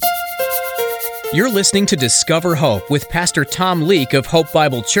You're listening to Discover Hope with Pastor Tom Leake of Hope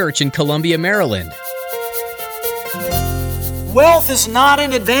Bible Church in Columbia, Maryland. Wealth is not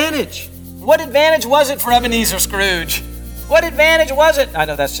an advantage. What advantage was it for Ebenezer Scrooge? What advantage was it? I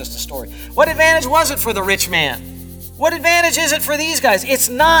know that's just a story. What advantage was it for the rich man? What advantage is it for these guys? It's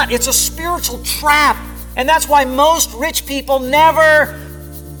not. It's a spiritual trap. And that's why most rich people never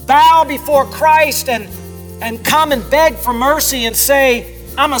bow before Christ and come and beg for mercy and say,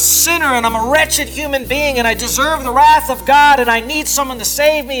 I'm a sinner and I'm a wretched human being and I deserve the wrath of God and I need someone to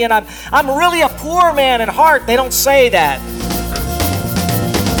save me and I'm really a poor man at heart. They don't say that.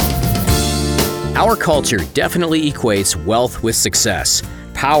 Our culture definitely equates wealth with success.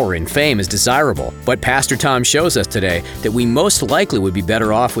 Power and fame is desirable, but Pastor Tom shows us today that we most likely would be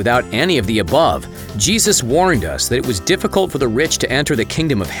better off without any of the above. Jesus warned us that it was difficult for the rich to enter the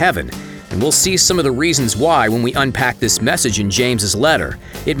kingdom of heaven, and we'll see some of the reasons why when we unpack this message in James's letter.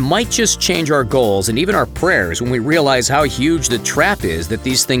 It might just change our goals and even our prayers when we realize how huge the trap is that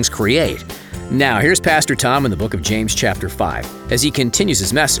these things create. Now, here's Pastor Tom in the book of James chapter 5 as he continues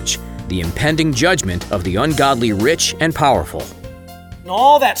his message, the impending judgment of the ungodly rich and powerful. And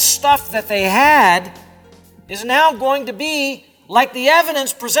all that stuff that they had is now going to be like the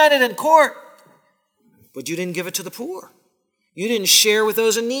evidence presented in court. But you didn't give it to the poor. You didn't share with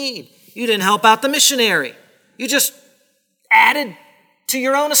those in need. You didn't help out the missionary. You just added to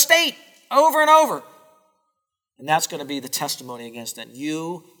your own estate over and over. And that's going to be the testimony against it.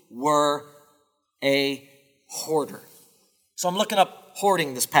 You were a hoarder. So I'm looking up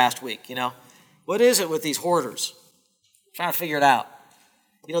hoarding this past week, What is it with these hoarders? I'm trying to figure it out.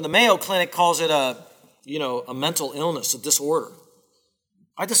 The Mayo Clinic calls it a mental illness, a disorder.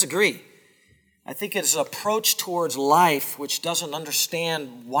 I disagree. I think it's an approach towards life which doesn't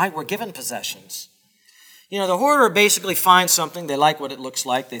understand why we're given possessions. The hoarder basically finds something, they like what it looks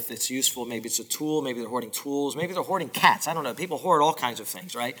like, if it's useful, maybe it's a tool, maybe they're hoarding tools, maybe they're hoarding cats, I don't know. People hoard all kinds of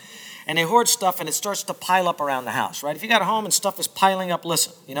things, right? And they hoard stuff and it starts to pile up around the house, right? If you got a home and stuff is piling up,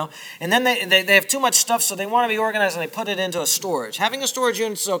 listen, And then they have too much stuff, so they want to be organized and they put it into a storage. Having a storage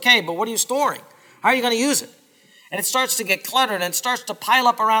unit is okay, but what are you storing? How are you going to use it? And it starts to get cluttered and it starts to pile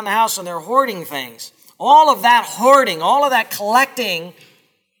up around the house and they're hoarding things. All of that hoarding, all of that collecting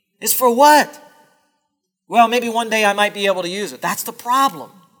is for what? Well, maybe one day I might be able to use it. That's the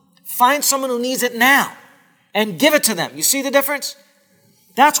problem. Find someone who needs it now and give it to them. You see the difference?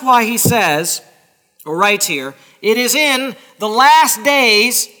 That's why he says, or writes here, it is in the last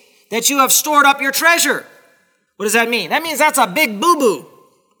days that you have stored up your treasure. What does that mean? That means that's a big boo-boo.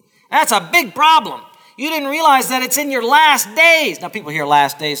 That's a big problem. You didn't realize that it's in your last days. Now, people hear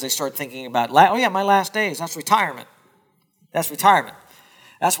last days, they start thinking about, my last days. That's retirement. That's retirement.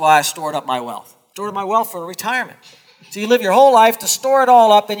 That's why I stored up my wealth. Stored up my wealth for retirement. So you live your whole life to store it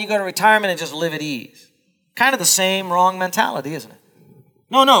all up, then you go to retirement and just live at ease. Kind of the same wrong mentality, isn't it?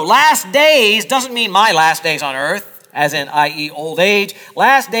 No, last days doesn't mean my last days on earth, as in, i.e., old age.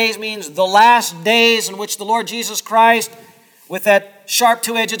 Last days means the last days in which the Lord Jesus Christ, with that sharp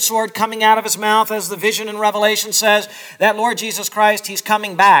two-edged sword coming out of his mouth, as the vision in Revelation says, that Lord Jesus Christ, he's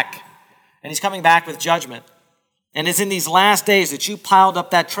coming back. And he's coming back with judgment. And it's in these last days that you piled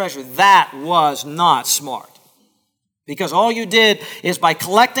up that treasure. That was not smart. Because all you did is by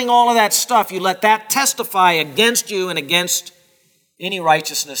collecting all of that stuff, you let that testify against you and against any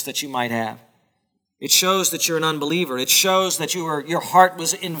righteousness that you might have. It shows that you're an unbeliever. It shows that your heart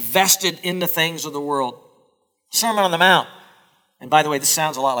was invested in the things of the world. Sermon on the Mount. And by the way, this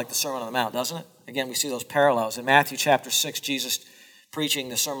sounds a lot like the Sermon on the Mount, doesn't it? Again, we see those parallels. In Matthew chapter 6, Jesus preaching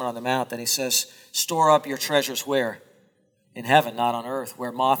the Sermon on the Mount, then he says, store up your treasures where? In heaven, not on earth,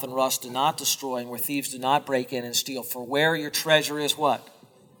 where moth and rust do not destroy and where thieves do not break in and steal. For where your treasure is what?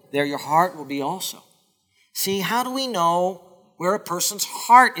 There your heart will be also. See, how do we know where a person's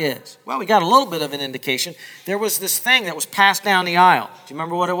heart is? Well, we got a little bit of an indication. There was this thing that was passed down the aisle. Do you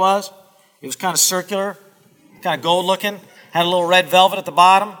remember what it was? It was kind of circular, kind of gold looking, had a little red velvet at the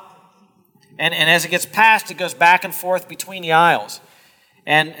bottom. And as it gets passed, it goes back and forth between the aisles.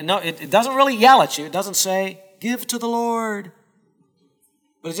 And no, it doesn't really yell at you. It doesn't say, give to the Lord.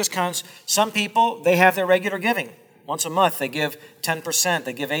 But it just comes, some people, they have their regular giving. Once a month, they give 10%,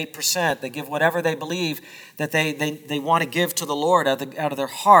 they give 8%, they give whatever they believe that they want to give to the Lord out of their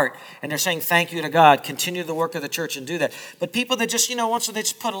heart. And they're saying thank you to God, continue the work of the church and do that. But people that just, once they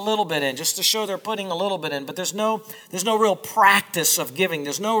just put a little bit in, just to show they're putting a little bit in, but there's no real practice of giving.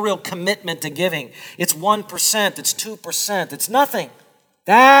 There's no real commitment to giving. It's 1%, it's 2%, it's nothing.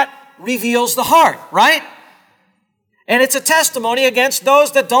 That reveals the heart, right? And it's a testimony against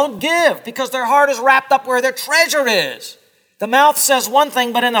those that don't give because their heart is wrapped up where their treasure is. The mouth says one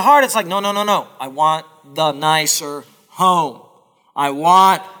thing, but in the heart it's like, no. I want the nicer home. I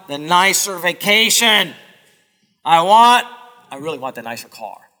want the nicer vacation. I really want the nicer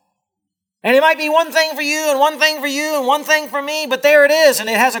car. And it might be one thing for you and one thing for you and one thing for me, but there it is, and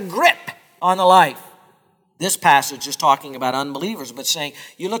it has a grip on the life. This passage is talking about unbelievers, but saying,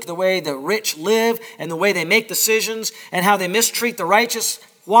 you look at the way the rich live and the way they make decisions and how they mistreat the righteous.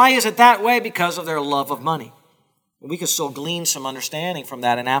 Why is it that way? Because of their love of money. We can still glean some understanding from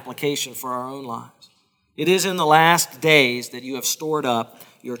that and application for our own lives. It is in the last days that you have stored up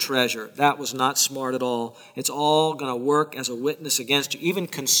your treasure. That was not smart at all. It's all going to work as a witness against you. Even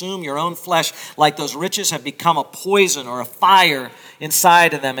consume your own flesh, like those riches have become a poison or a fire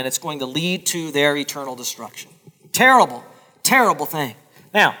inside of them, and it's going to lead to their eternal destruction. Terrible, terrible thing.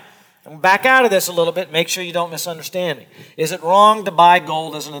 Now, back out of this a little bit. Make sure you don't misunderstand me. Is it wrong to buy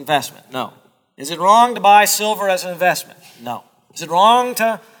gold as an investment? No. Is it wrong to buy silver as an investment? No. Is it wrong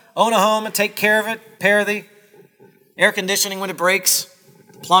to own a home and take care of it, repair the air conditioning when it breaks,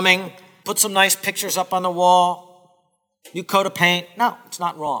 plumbing, put some nice pictures up on the wall, new coat of paint? No, it's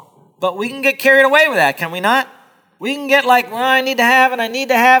not wrong. But we can get carried away with that, can we not? We can get like, well, I need to have, and I need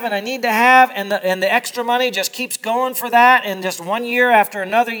to have, and I need to have, and the extra money just keeps going for that, and just one year after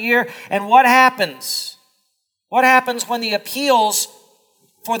another year. And what happens? What happens when the appeals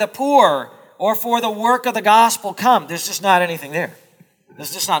for the poor or for the work of the gospel come? There's just not anything there.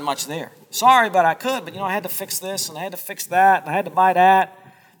 There's just not much there. Sorry, but I could, but I had to fix this, and I had to fix that, and I had to buy that.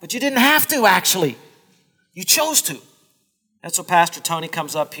 But you didn't have to, actually. You chose to. That's what Pastor Tony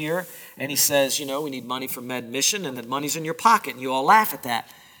comes up here, and he says, we need money for Med Mission, and the money's in your pocket, and you all laugh at that.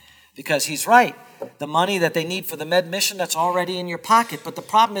 Because he's right. The money that they need for the Med Mission, that's already in your pocket. But the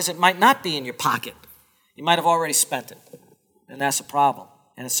problem is it might not be in your pocket. You might have already spent it. And that's a problem.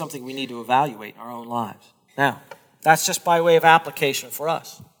 And it's something we need to evaluate in our own lives. Now, that's just by way of application for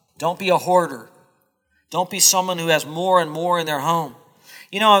us. Don't be a hoarder. Don't be someone who has more and more in their home.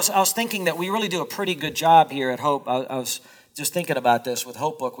 I was thinking that we really do a pretty good job here at Hope. I was just thinking about this. With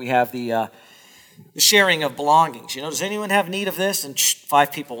Hope Book, we have the sharing of belongings. Does anyone have need of this? And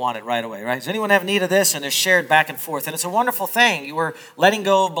 5 people want it right away, right? Does anyone have need of this? And they're shared back and forth. And it's a wonderful thing. We're letting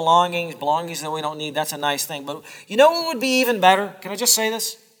go of belongings that we don't need. That's a nice thing. But what would be even better? Can I just say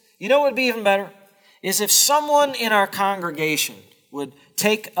this? What would be even better? Is if someone in our congregation would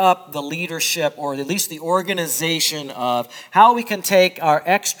take up the leadership, or at least the organization of how we can take our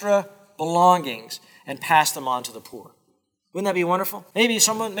extra belongings and pass them on to the poor. Wouldn't that be wonderful? Maybe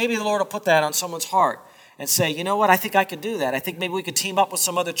the Lord will put that on someone's heart and say, I think I could do that. I think maybe we could team up with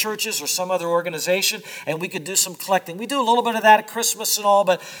some other churches or some other organization, and we could do some collecting. We do a little bit of that at Christmas and all,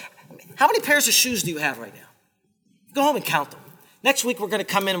 but how many pairs of shoes do you have right now? Go home and count them. Next week, we're going to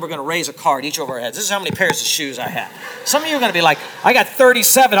come in and we're going to raise a card each over our heads. This is how many pairs of shoes I have. Some of you are going to be like, I got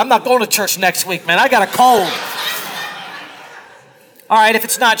 37. I'm not going to church next week, man. I got a cold. All right, if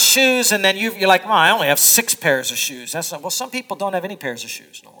it's not shoes, and then you're like, well, I only have 6 pairs of shoes. Well, some people don't have any pairs of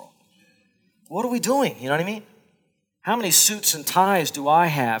shoes in the world. What are we doing? You know what I mean? How many suits and ties do I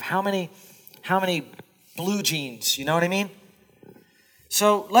have? How many blue jeans? You know what I mean?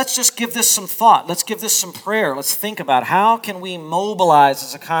 So let's just give this some thought. Let's give this some prayer. Let's think about how can we mobilize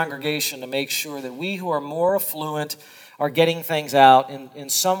as a congregation to make sure that we who are more affluent are getting things out in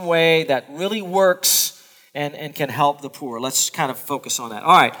some way that really works and can help the poor. Let's kind of focus on that.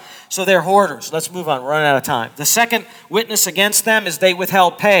 All right, so they're hoarders. Let's move on. We're running out of time. The second witness against them is they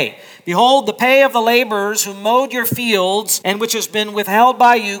withheld pay. Behold, the pay of the laborers who mowed your fields and which has been withheld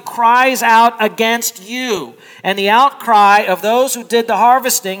by you cries out against you. And the outcry of those who did the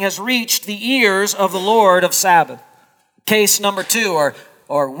harvesting has reached the ears of the Lord of Sabaoth. Case number 2,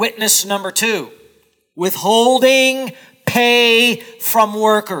 or witness number 2, withholding pay from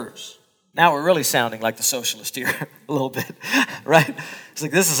workers. Now we're really sounding like the socialist here a little bit, right? It's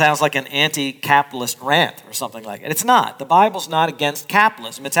like this sounds like an anti-capitalist rant or something like that. It's not. The Bible's not against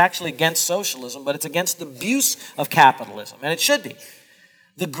capitalism. It's actually against socialism, but it's against the abuse of capitalism, and it should be.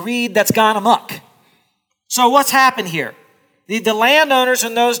 The greed that's gone amok. So what's happened here? The landowners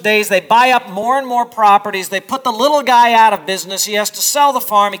in those days, they buy up more and more properties. They put the little guy out of business. He has to sell the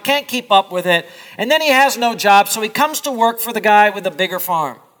farm. He can't keep up with it. And then he has no job, so he comes to work for the guy with the bigger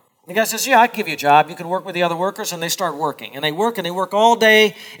farm. The guy says, I can give you a job. You can work with the other workers, and they start working. And they work all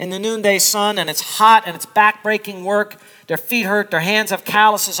day in the noonday sun, and it's hot, and it's back-breaking work. Their feet hurt. Their hands have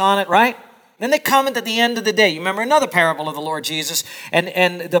calluses on it, right? Then they come at the end of the day. You remember another parable of the Lord Jesus,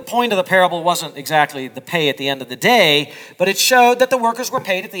 and the point of the parable wasn't exactly the pay at the end of the day, but it showed that the workers were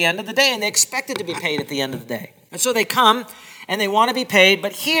paid at the end of the day, and they expected to be paid at the end of the day. And so they come, and they want to be paid,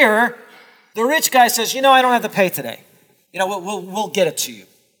 but here, the rich guy says, I don't have to pay today. We'll get it to you.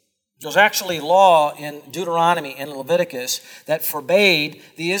 There's actually law in Deuteronomy and Leviticus that forbade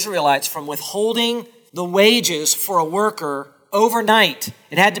the Israelites from withholding the wages for a worker overnight.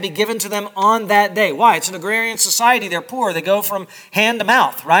 It had to be given to them on that day. Why? It's an agrarian society. They're poor. They go from hand to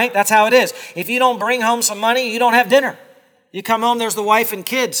mouth, right? That's how it is. If you don't bring home some money, you don't have dinner. You come home, there's the wife and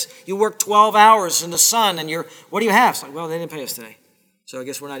kids. You work 12 hours in the sun, and what do you have? It's like, well, they didn't pay us today, so I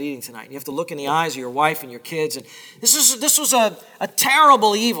guess we're not eating tonight. And you have to look in the eyes of your wife and your kids. And this was a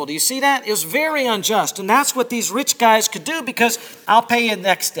terrible evil. Do you see that? It was very unjust. And that's what these rich guys could do, because I'll pay you the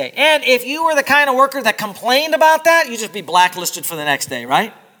next day. And if you were the kind of worker that complained about that, you'd just be blacklisted for the next day,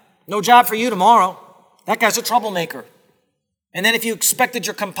 right? No job for you tomorrow. That guy's a troublemaker. And then if you expected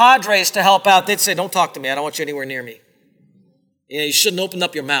your compadres to help out, they'd say, don't talk to me. I don't want you anywhere near me. You shouldn't open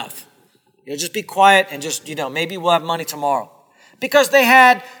up your mouth. Just be quiet and just, maybe we'll have money tomorrow. Because they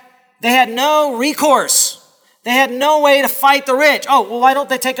had no recourse. They had no way to fight the rich. Oh, well, why don't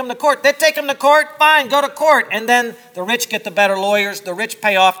they take them to court? They take them to court, fine, go to court. And then the rich get the better lawyers. The rich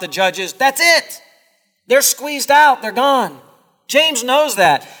pay off the judges. That's it. They're squeezed out. They're gone. James knows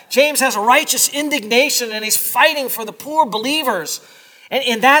that. James has a righteous indignation, and he's fighting for the poor believers. And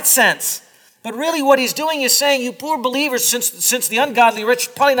in that sense, but really what he's doing is saying, you poor believers, since the ungodly rich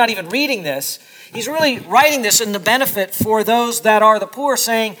are probably not even reading this, he's really writing this in the benefit for those that are the poor,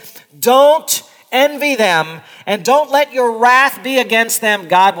 saying, don't envy them and don't let your wrath be against them.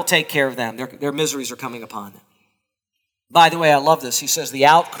 God will take care of them. Their miseries are coming upon them. By the way, I love this. He says, the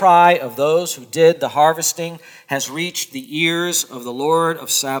outcry of those who did the harvesting has reached the ears of the Lord of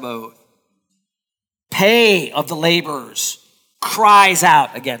Sabaoth. Pay of the laborers cries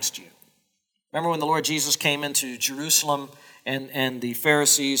out against you. Remember when the Lord Jesus came into Jerusalem and the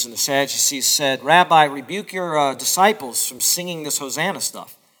Pharisees and the Sadducees said, Rabbi, rebuke your disciples from singing this Hosanna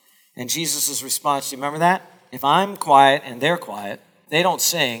stuff. And Jesus' response, do you remember that? If I'm quiet and they're quiet, they don't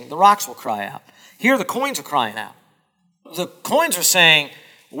sing, the rocks will cry out. Here the coins are crying out. The coins are saying,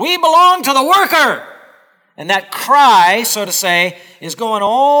 we belong to the worker. And that cry, so to say, is going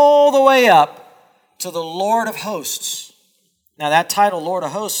all the way up to the Lord of hosts. Now that title, Lord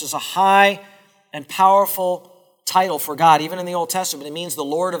of hosts, is a high and powerful title for God. Even in the Old Testament, it means the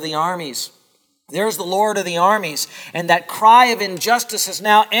Lord of the armies. There's the Lord of the armies. And that cry of injustice is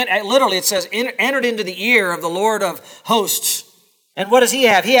now, literally it says, entered into the ear of the Lord of hosts. And what does he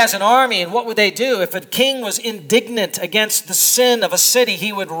have? He has an army. And what would they do? If a king was indignant against the sin of a city,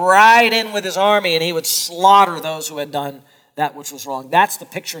 he would ride in with his army and he would slaughter those who had done that which was wrong. That's the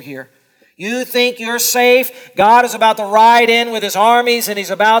picture here. You think you're safe? God is about to ride in with his armies and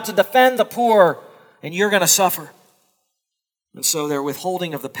he's about to defend the poor, and you're going to suffer. And so their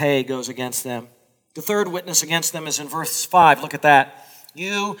withholding of the pay goes against them. The third witness against them is in verse 5. Look at that.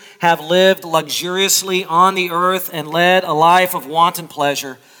 You have lived luxuriously on the earth and led a life of wanton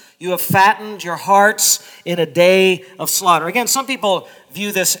pleasure. You have fattened your hearts in a day of slaughter. Again, some people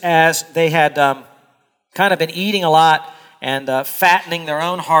view this as they had kind of been eating a lot and fattening their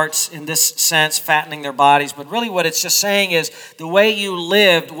own hearts in this sense, fattening their bodies. But really what it's just saying is the way you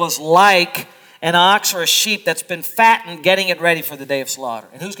lived was like an ox or a sheep that's been fattened, getting it ready for the day of slaughter.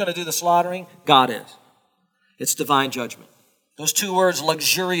 And who's going to do the slaughtering? God is. It's divine judgment. Those two words,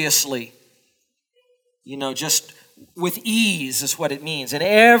 luxuriously, just with ease is what it means. In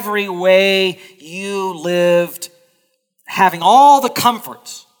every way you lived, having all the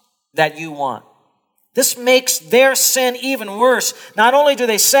comforts that you want. This makes their sin even worse. Not only do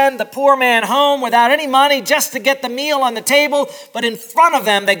they send the poor man home without any money just to get the meal on the table, but in front of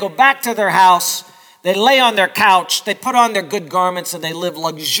them, they go back to their house, they lay on their couch, they put on their good garments, and they live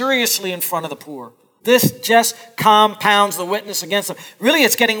luxuriously in front of the poor. This just compounds the witness against them. Really,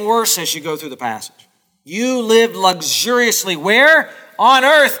 it's getting worse as you go through the passage. You lived luxuriously. Where? On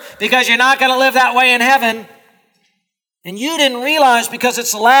earth, because you're not going to live that way in heaven. And you didn't realize, because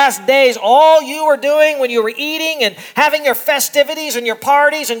it's the last days, all you were doing when you were eating and having your festivities and your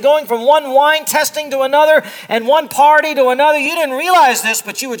parties and going from one wine testing to another and one party to another, you didn't realize this,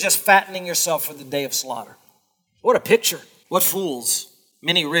 but you were just fattening yourself for the day of slaughter. What a picture. What fools.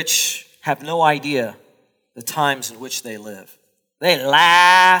 Many rich have no idea the times in which they live. They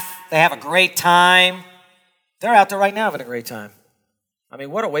laugh. They have a great time. They're out there right now having a great time. I mean,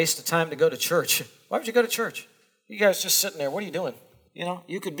 what a waste of time to go to church. Why would you go to church? You guys just sitting there. What are you doing?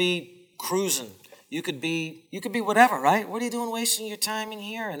 You could be cruising. You could be whatever, right? What are you doing wasting your time in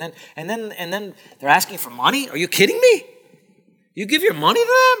here? And then they're asking for money? Are you kidding me? You give your money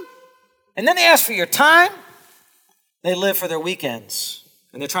to them? And then they ask for your time? They live for their weekends.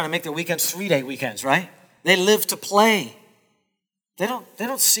 And they're trying to make their weekends 3-day weekends, right? They live to play. They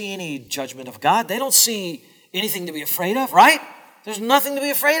don't see any judgment of God. They don't see anything to be afraid of, right? There's nothing to be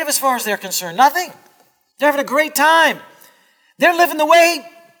afraid of as far as they're concerned. Nothing. They're having a great time. They're living the way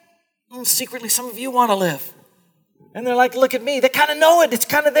secretly some of you want to live. And they're like, look at me. They kind of know it. It's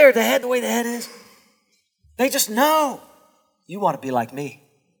kind of there, the way the head is. They just know. You want to be like me,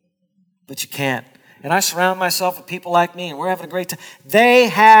 but you can't. And I surround myself with people like me, and we're having a great time. They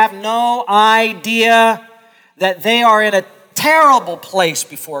have no idea that they are in a terrible place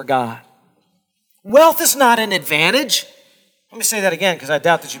before God. Wealth is not an advantage. Let me say that again, because I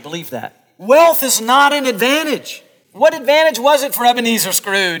doubt that you believe that. Wealth is not an advantage. What advantage was it for Ebenezer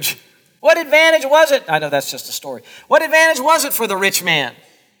Scrooge? What advantage was it? I know that's just a story. What advantage was it for the rich man?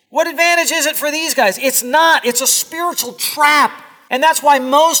 What advantage is it for these guys? It's not. It's a spiritual trap. And that's why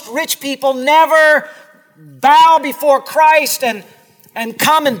most rich people never bow before Christ and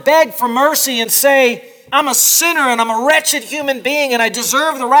come and beg for mercy and say, I'm a sinner and I'm a wretched human being and I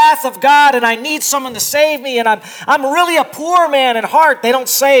deserve the wrath of God and I need someone to save me and I'm really a poor man in heart. They don't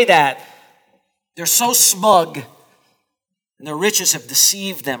say that. They're so smug. And their riches have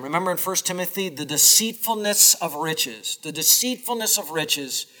deceived them. Remember in 1 Timothy, the deceitfulness of riches. The deceitfulness of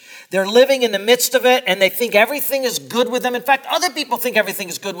riches. They're living in the midst of it and they think everything is good with them. In fact, other people think everything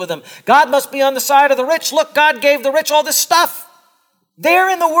is good with them. God must be on the side of the rich. Look, God gave the rich all this stuff. They're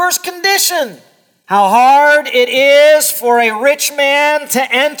in the worst condition. How hard it is for a rich man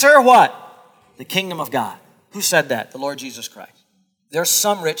to enter what? The kingdom of God. Who said that? The Lord Jesus Christ. There's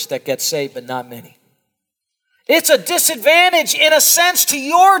some rich that get saved, but not many. It's a disadvantage, in a sense, to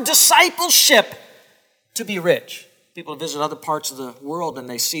your discipleship to be rich. People visit other parts of the world and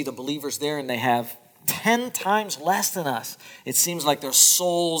they see the believers there and they have 10 times less than us. It seems like their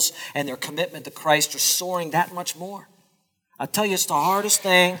souls and their commitment to Christ are soaring that much more. I tell you, it's the hardest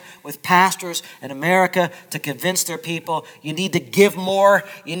thing with pastors in America to convince their people. You need to give more.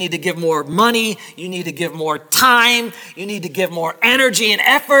 You need to give more money. You need to give more time. You need to give more energy and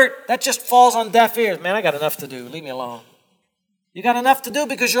effort. That just falls on deaf ears. Man, I got enough to do. Leave me alone. You got enough to do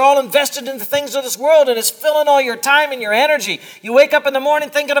because you're all invested in the things of this world and it's filling all your time and your energy. You wake up in the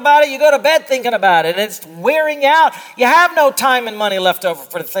morning thinking about it. You go to bed thinking about it. And it's wearing you out. You have no time and money left over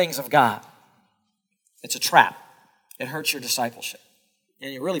for the things of God. It's a trap. It hurts your discipleship.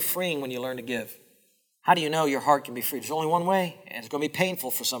 And you're really freeing when you learn to give. How do you know your heart can be free? There's only one way, and it's going to be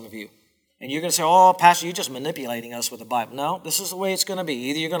painful for some of you. And you're going to say, oh, Pastor, you're just manipulating us with the Bible. No, this is the way it's going to be.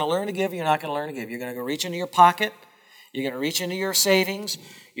 Either you're going to learn to give or you're not going to learn to give. You're going to go reach into your pocket. You're going to reach into your savings.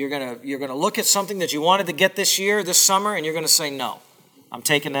 You're going to look at something that you wanted to get this year, this summer, and you're going to say, no, I'm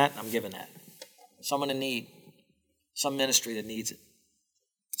taking that, I'm giving that. Someone in need, some ministry that needs it,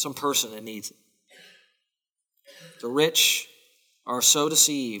 some person that needs it. The rich are so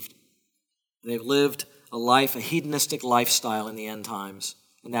deceived. They've lived a life, a hedonistic lifestyle in the end times,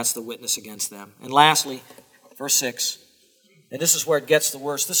 and that's the witness against them. And lastly, verse 6, and this is where it gets the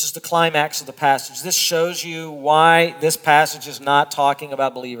worst. This is the climax of the passage. This shows you why this passage is not talking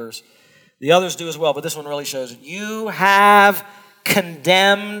about believers. The others do as well, but this one really shows it. You have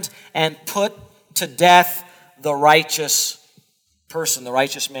condemned and put to death the righteous person, the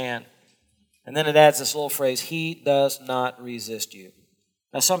righteous man. And then it adds this little phrase, he does not resist you.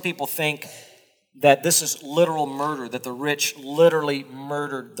 Now, some people think that this is literal murder, that the rich literally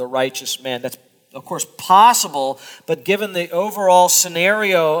murdered the righteous man. That's, of course, possible, but given the overall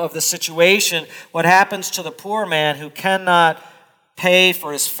scenario of the situation, what happens to the poor man who cannot pay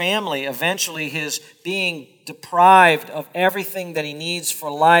for his family, eventually his being deprived of everything that he needs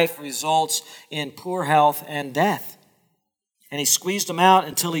for life results in poor health and death. And he squeezed him out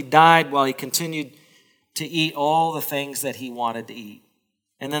until he died while he continued to eat all the things that he wanted to eat.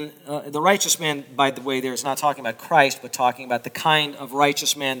 And then the righteous man, by the way, there is not talking about Christ, but talking about the kind of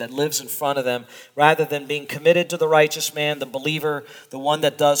righteous man that lives in front of them, rather than being committed to the righteous man, the believer, the one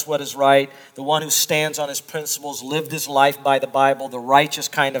that does what is right, the one who stands on his principles, lived his life by the Bible, the righteous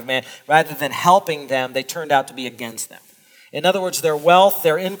kind of man. Rather than helping them, they turned out to be against them. In other words, their wealth,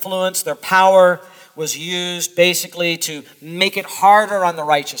 their influence, their power was used basically to make it harder on the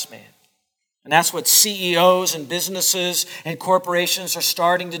righteous man. And that's what CEOs and businesses and corporations are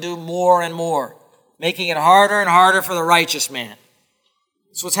starting to do more and more, making it harder and harder for the righteous man.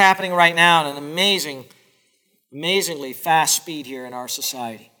 That's what's happening right now at an amazingly fast speed here in our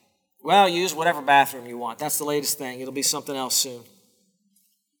society. Well, use whatever bathroom you want. That's the latest thing. It'll be something else soon.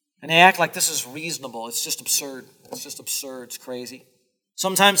 And they act like this is reasonable. It's just absurd. It's just absurd. It's crazy.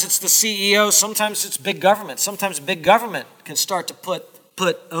 Sometimes it's the CEO, sometimes it's big government. Sometimes big government can start to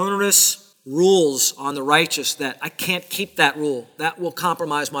put onerous rules on the righteous that I can't keep that rule. That will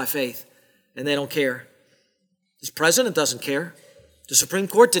compromise my faith. And they don't care. This president doesn't care. The Supreme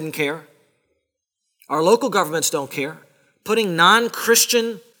Court didn't care. Our local governments don't care. Putting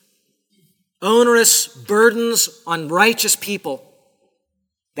non-Christian, onerous burdens on righteous people,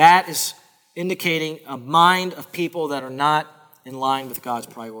 that is indicating a mind of people that are not in line with God's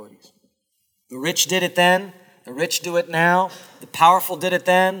priorities. The rich did it then. The rich do it now. The powerful did it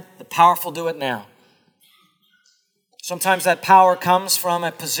then. The powerful do it now. Sometimes that power comes from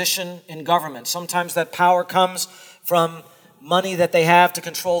a position in government. Sometimes that power comes from money that they have to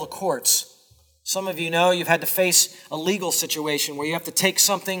control the courts. Some of you know you've had to face a legal situation where you have to take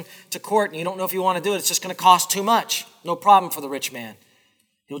something to court and you don't know if you want to do it. It's just going to cost too much. No problem for the rich man.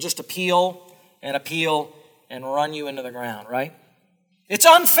 He'll just appeal and run you into the ground, right? It's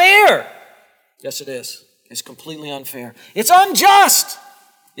unfair. Yes, it is. It's completely unfair. It's unjust.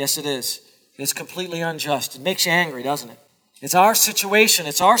 Yes, it is. It's completely unjust. It makes you angry, doesn't it? It's our situation.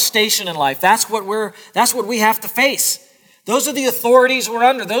 It's our station in life. That's what we have to face. Those are the authorities we're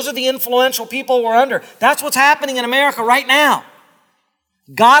under. Those are the influential people we're under. That's what's happening in America right now.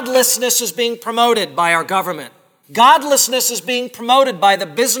 Godlessness is being promoted by our government. Godlessness is being promoted by the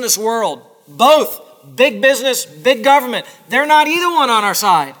business world. Both. Big business, big government. They're not either one on our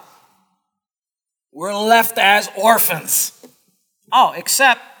side. We're left as orphans. Oh,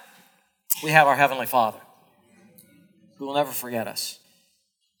 except we have our Heavenly Father who will never forget us.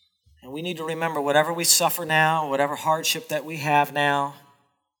 And we need to remember whatever we suffer now, whatever hardship that we have now,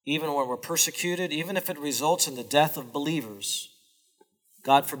 even when we're persecuted, even if it results in the death of believers,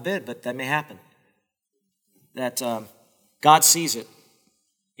 God forbid, but that may happen, that God sees it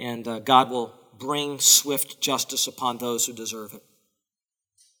and God will bring swift justice upon those who deserve it.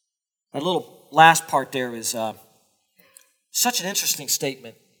 That little last part there is such an interesting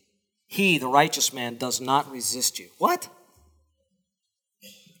statement. He, the righteous man, does not resist you. What?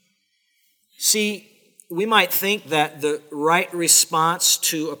 See, we might think that the right response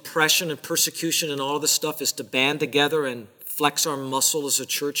to oppression and persecution and all of this stuff is to band together and flex our muscle as a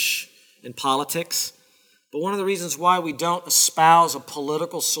church in politics. But one of the reasons why we don't espouse a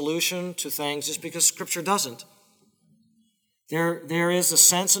political solution to things is because Scripture doesn't. There is a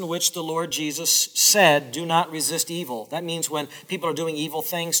sense in which the Lord Jesus said, do not resist evil. That means when people are doing evil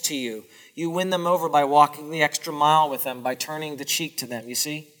things to you, you win them over by walking the extra mile with them, by turning the cheek to them, you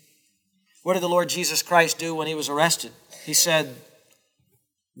see? What did the Lord Jesus Christ do when he was arrested? He said,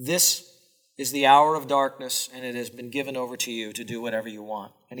 this is the hour of darkness, and it has been given over to you to do whatever you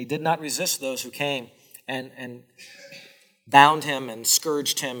want. And he did not resist those who came and bound him and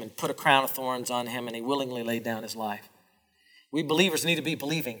scourged him and put a crown of thorns on him, and he willingly laid down his life. We believers need to be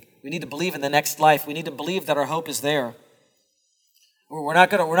believing. We need to believe in the next life. We need to believe that our hope is there. We're not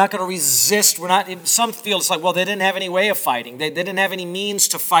going to resist. Some feel it's like, well, they didn't have any way of fighting. They didn't have any means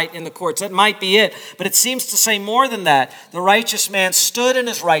to fight in the courts. That might be it. But it seems to say more than that. The righteous man stood in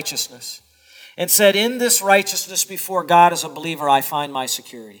his righteousness and said, in this righteousness before God as a believer, I find my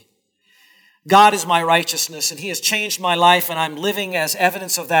security. God is my righteousness, and he has changed my life, and I'm living as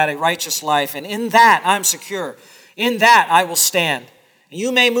evidence of that, a righteous life. And in that, I'm secure. In that, I will stand.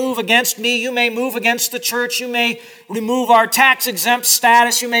 You may move against me. You may move against the church. You may remove our tax-exempt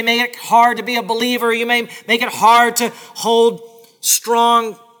status. You may make it hard to be a believer. You may make it hard to hold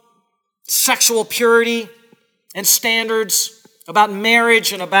strong sexual purity and standards about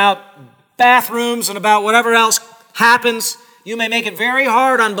marriage and about bathrooms and about whatever else happens. You may make it very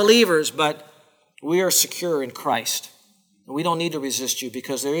hard on believers, but we are secure in Christ. We don't need to resist you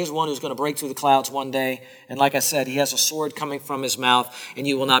because there is one who's going to break through the clouds one day. And like I said, he has a sword coming from his mouth, and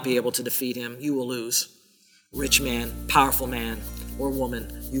you will not be able to defeat him. You will lose. Rich man, powerful man, or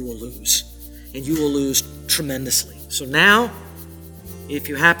woman, you will lose. And you will lose tremendously. So now, if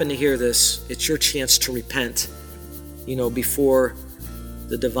you happen to hear this, it's your chance to repent, before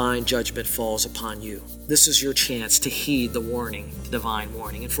the divine judgment falls upon you. This is your chance to heed the warning, the divine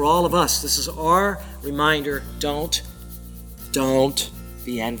warning. And for all of us, this is our reminder, don't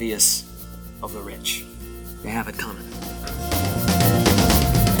be envious of the rich. They have it coming.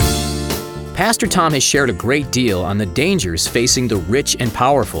 Pastor Tom has shared a great deal on the dangers facing the rich and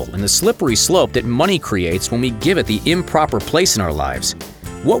powerful and the slippery slope that money creates when we give it the improper place in our lives.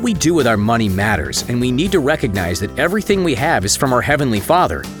 What we do with our money matters, and we need to recognize that everything we have is from our Heavenly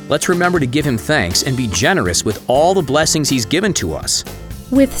Father. Let's remember to give Him thanks and be generous with all the blessings He's given to us.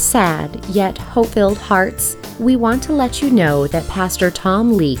 With sad yet hope-filled hearts, we want to let you know that Pastor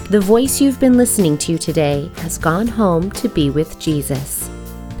Tom Leake, the voice you've been listening to today, has gone home to be with Jesus.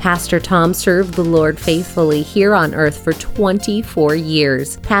 Pastor Tom served the Lord faithfully here on earth for 24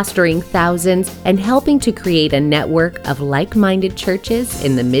 years, pastoring thousands and helping to create a network of like-minded churches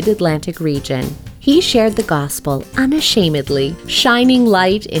in the Mid-Atlantic region. He shared the gospel unashamedly, shining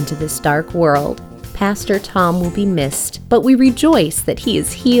light into this dark world. Pastor Tom will be missed, but we rejoice that he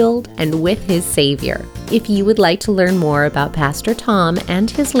is healed and with his Savior. If you would like to learn more about Pastor Tom and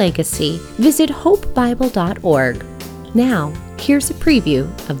his legacy, visit hopebible.org. Now, here's a preview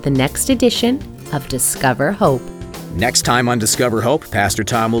of the next edition of Discover Hope. Next time on Discover Hope, Pastor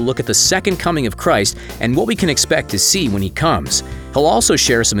Tom will look at the second coming of Christ and what we can expect to see when he comes. He'll also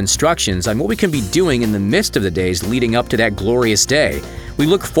share some instructions on what we can be doing in the midst of the days leading up to that glorious day. We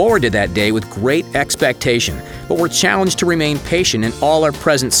look forward to that day with great expectation, but we're challenged to remain patient in all our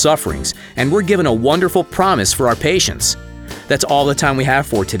present sufferings, and we're given a wonderful promise for our patience. That's all the time we have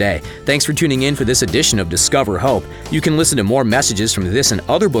for today. Thanks for tuning in for this edition of Discover Hope. You can listen to more messages from this and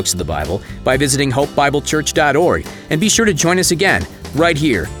other books of the Bible by visiting hopebiblechurch.org, and be sure to join us again right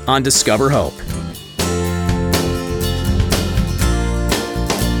here on Discover Hope.